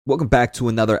Welcome back to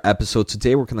another episode.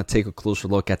 Today we're going to take a closer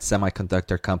look at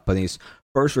semiconductor companies.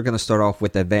 First, we're going to start off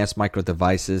with Advanced Micro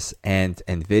Devices and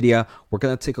NVIDIA. We're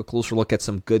going to take a closer look at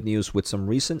some good news with some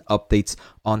recent updates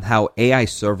on how AI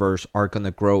servers are going to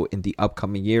grow in the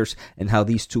upcoming years and how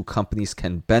these two companies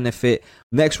can benefit.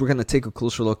 Next, we're going to take a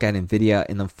closer look at NVIDIA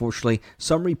and unfortunately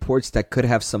some reports that could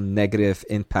have some negative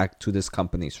impact to this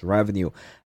company's revenue.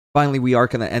 Finally, we are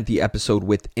going to end the episode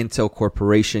with Intel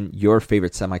Corporation, your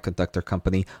favorite semiconductor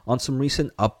company, on some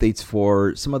recent updates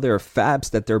for some of their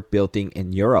fabs that they're building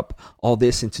in Europe. All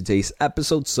this in today's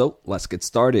episode, so let's get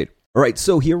started. All right,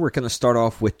 so here we're going to start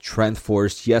off with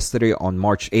TrendForce. Yesterday on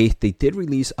March 8th, they did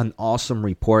release an awesome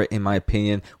report, in my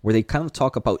opinion, where they kind of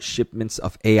talk about shipments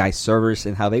of AI servers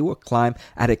and how they will climb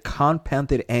at a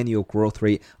compounded annual growth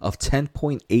rate of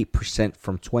 10.8%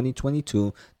 from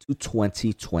 2022 to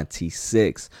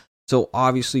 2026. So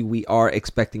obviously we are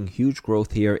expecting huge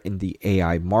growth here in the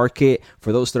AI market.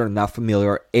 For those that are not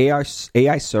familiar, AI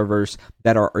servers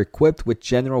that are equipped with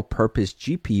general purpose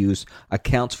GPUs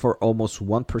accounts for almost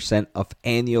 1% of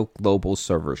annual global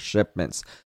server shipments.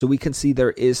 So we can see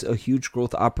there is a huge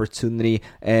growth opportunity,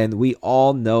 and we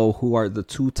all know who are the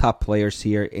two top players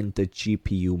here in the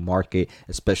GPU market,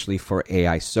 especially for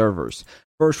AI servers.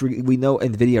 First, we know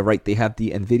NVIDIA, right? They have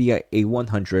the NVIDIA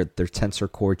A100, their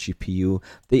Tensor Core GPU.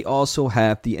 They also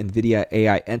have the NVIDIA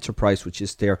AI Enterprise, which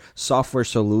is their software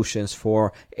solutions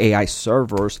for AI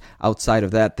servers. Outside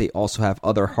of that, they also have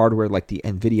other hardware like the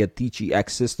NVIDIA DGX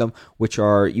system, which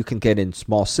are you can get in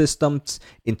small systems,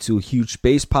 into huge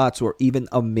base pods, or even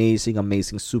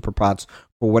amazing super pods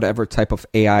for whatever type of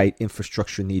AI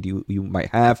infrastructure need you might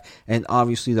have. And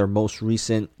obviously their most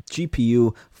recent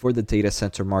GPU for the data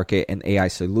center market and AI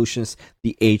solutions,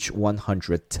 the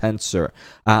H100 Tensor.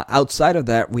 Outside of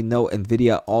that, we know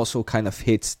NVIDIA also kind of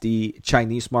hits the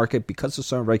Chinese market because of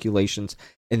some regulations.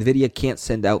 NVIDIA can't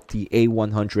send out the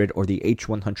A100 or the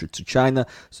H100 to China,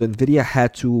 so NVIDIA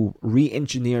had to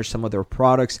re-engineer some of their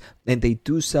products, and they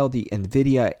do sell the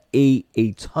NVIDIA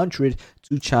A800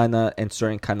 to China and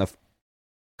certain kind of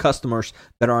customers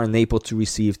that are unable to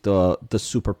receive the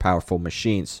super powerful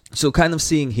machines. So kind of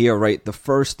seeing here, right, the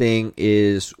first thing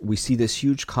is we see this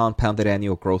huge compounded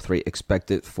annual growth rate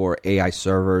expected for AI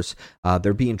servers.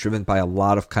 They're being driven by a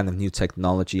lot of kind of new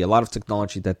technology, a lot of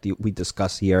technology that we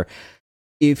discuss here.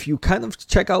 If you kind of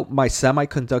check out my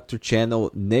semiconductor channel,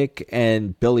 Nick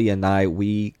and Billy and I,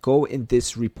 we go in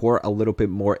this report a little bit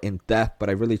more in depth, but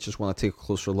I really just want to take a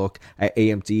closer look at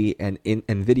AMD and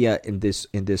NVIDIA in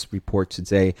this report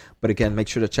today. But again, make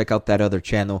sure to check out that other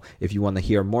channel if you want to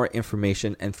hear more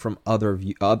information and from other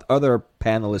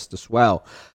panelists as well.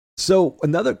 So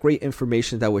another great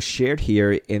information that was shared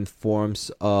here in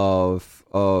forms of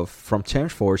from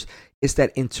TrendForce is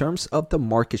that in terms of the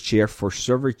market share for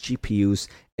server GPUs,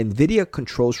 NVIDIA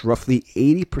controls roughly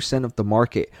 80% of the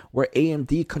market, where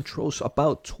AMD controls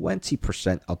about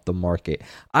 20% of the market.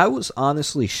 I was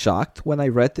honestly shocked when I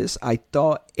read this. I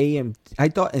thought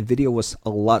NVIDIA was a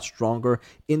lot stronger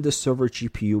in the server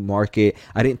GPU market.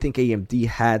 I didn't think AMD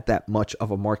had that much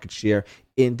of a market share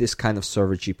in this kind of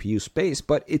server GPU space,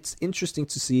 but it's interesting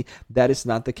to see that is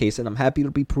not the case, and I'm happy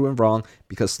to be proven wrong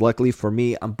because luckily for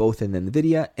me, I'm both an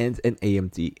NVIDIA and an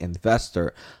AMD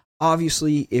investor.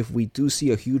 Obviously, if we do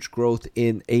see a huge growth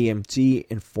in AMD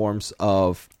in forms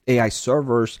of AI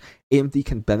servers, AMD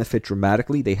can benefit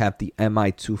dramatically. They have the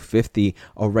MI250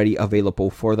 already available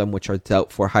for them, which are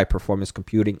dealt for high performance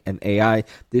computing and AI.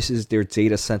 This is their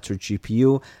data center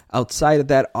GPU. Outside of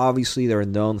that, obviously, they're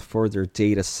known for their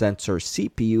data center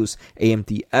CPUs,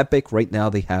 AMD EPYC. Right now,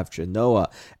 they have Genoa.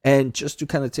 And just to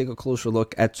kind of take a closer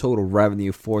look at total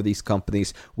revenue for these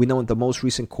companies, we know in the most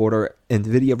recent quarter,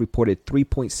 NVIDIA reported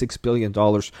 $3.6 billion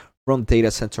from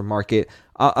data center market.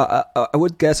 I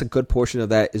would guess a good portion of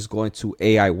that is going to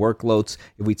AI workloads.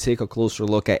 If we take a closer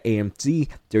look at AMD,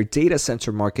 their data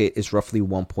center market is roughly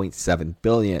 $1.7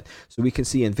 billion. So we can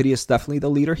see NVIDIA is definitely the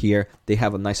leader here. They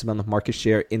have a nice amount of market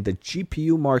share in the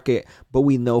GPU market, but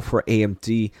we know for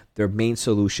AMD, their main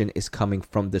solution is coming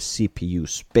from the CPU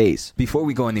space. Before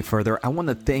we go any further, I want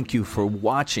to thank you for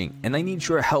watching, and I need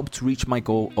your help to reach my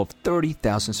goal of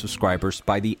 30,000 subscribers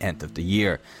by the end of the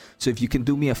year. So if you can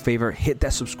do me a favor, hit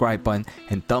that subscribe button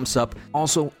and thumbs up.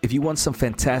 Also, if you want some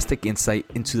fantastic insight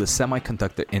into the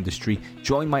semiconductor industry,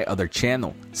 join my other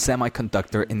channel,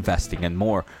 Semiconductor Investing and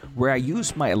More, where I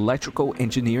use my electrical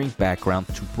engineering background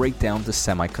to break down the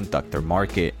semiconductor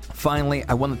market. Finally,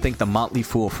 I want to thank The Motley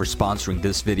Fool for sponsoring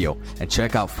this video, and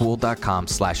check out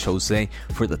fool.com/Jose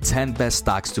for the 10 best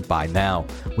stocks to buy now.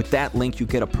 With that link, you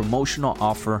get a promotional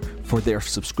offer for their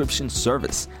subscription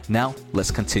service. Now, let's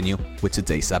continue with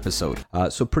today's episode.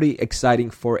 So pretty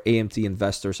exciting for AMD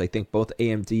investors. I think both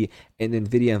AMD and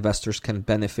NVIDIA investors can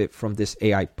benefit from this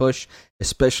AI push,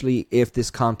 especially if this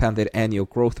compounded annual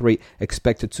growth rate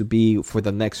expected to be for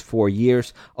the next 4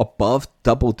 years above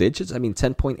double digits. I mean,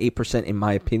 10.8% in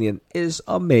my opinion is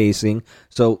amazing.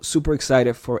 So super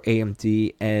excited for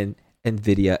AMD and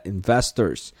NVIDIA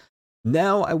investors.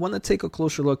 Now, I want to take a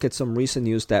closer look at some recent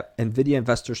news that NVIDIA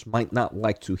investors might not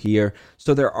like to hear.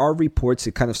 So there are reports,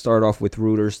 it kind of started off with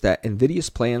Reuters, that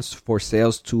NVIDIA's plans for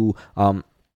sales to,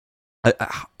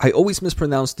 I always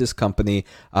mispronounce this company,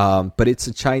 but it's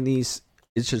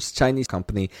just Chinese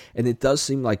company. And it does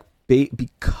seem like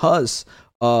because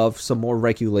of some more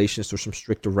regulations or some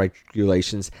stricter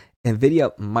regulations,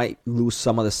 NVIDIA might lose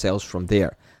some of the sales from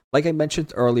there. Like I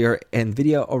mentioned earlier,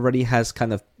 NVIDIA already has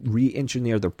kind of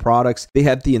re-engineered their products. They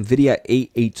have the NVIDIA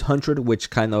A800, which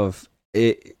kind of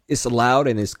is allowed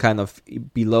and is kind of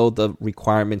below the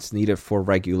requirements needed for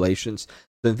regulations.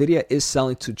 So NVIDIA is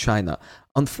selling to China.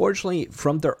 Unfortunately,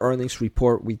 from their earnings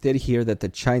report, we did hear that the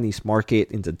Chinese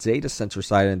market in the data center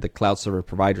side and the cloud server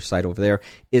provider side over there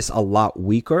is a lot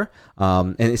weaker,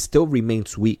 and it still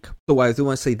remains weak. So I do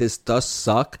want to say this does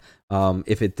suck.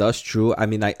 If it does true, I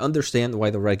mean, I understand why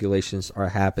the regulations are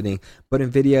happening, but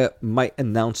NVIDIA might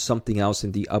announce something else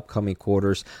in the upcoming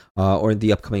quarters or in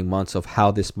the upcoming months of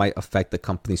how this might affect the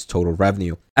company's total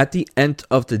revenue. At the end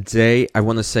of the day, I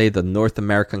want to say the North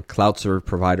American cloud server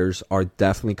providers are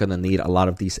definitely going to need a lot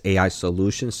of these AI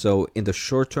solutions. So in the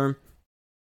short term,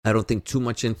 I don't think too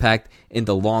much impact. In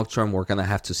the long term, we're going to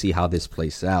have to see how this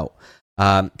plays out.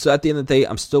 So at the end of the day,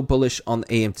 I'm still bullish on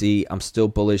AMD. I'm still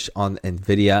bullish on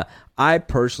NVIDIA. I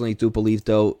personally do believe,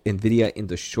 though, NVIDIA in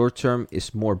the short term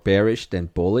is more bearish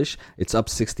than bullish. It's up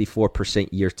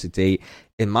 64% year to date.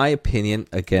 In my opinion,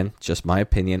 again, just my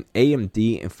opinion,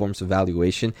 AMD in forms of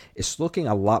valuation is looking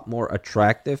a lot more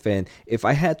attractive. And if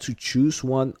I had to choose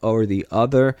one or the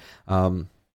other,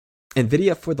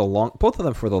 NVIDIA both of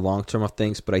them for the long term of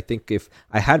things, but I think if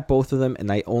I had both of them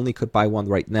and I only could buy one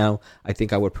right now, I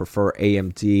think I would prefer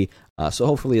AMD. So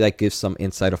hopefully that gives some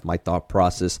insight of my thought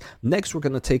process. Next, we're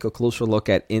going to take a closer look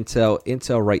at Intel.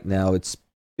 Intel right now, it's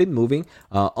been moving.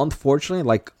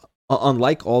 Unfortunately,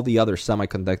 unlike all the other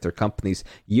semiconductor companies,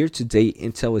 year to date,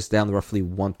 Intel is down roughly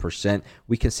 1%.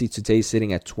 We can see today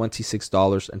sitting at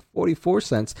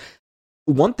 $26.44.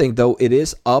 One thing, though, it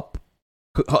is up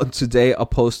today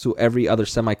opposed to every other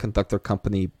semiconductor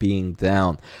company being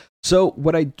down. So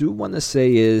what I do want to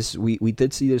say is we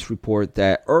did see this report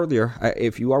that earlier,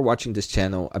 if you are watching this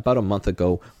channel, about a month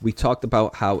ago, we talked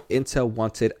about how Intel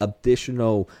wanted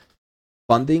additional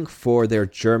funding for their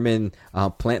German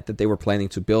plant that they were planning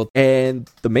to build. And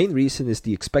the main reason is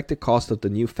the expected cost of the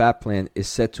new fab plant is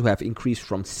said to have increased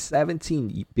from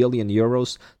 17 billion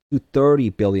euros to 30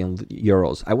 billion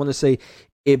euros. I want to say,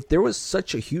 if there was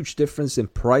such a huge difference in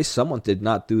price, someone did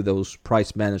not do those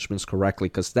price managements correctly,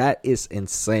 because that is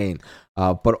insane.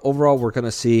 But overall, we're going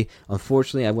to see,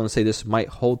 unfortunately, I want to say this might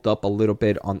hold up a little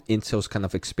bit on Intel's kind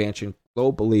of expansion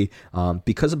globally,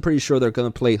 because I'm pretty sure they're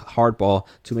going to play hardball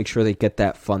to make sure they get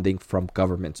that funding from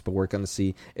governments. But we're going to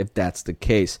see if that's the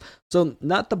case. So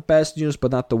not the best news,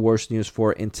 but not the worst news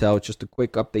for Intel. Just a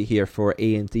quick update here for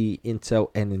AMD,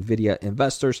 Intel, and NVIDIA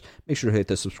investors. Make sure to hit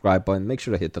the subscribe button. Make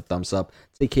sure to hit the thumbs up.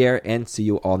 Take care and see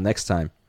you all next time.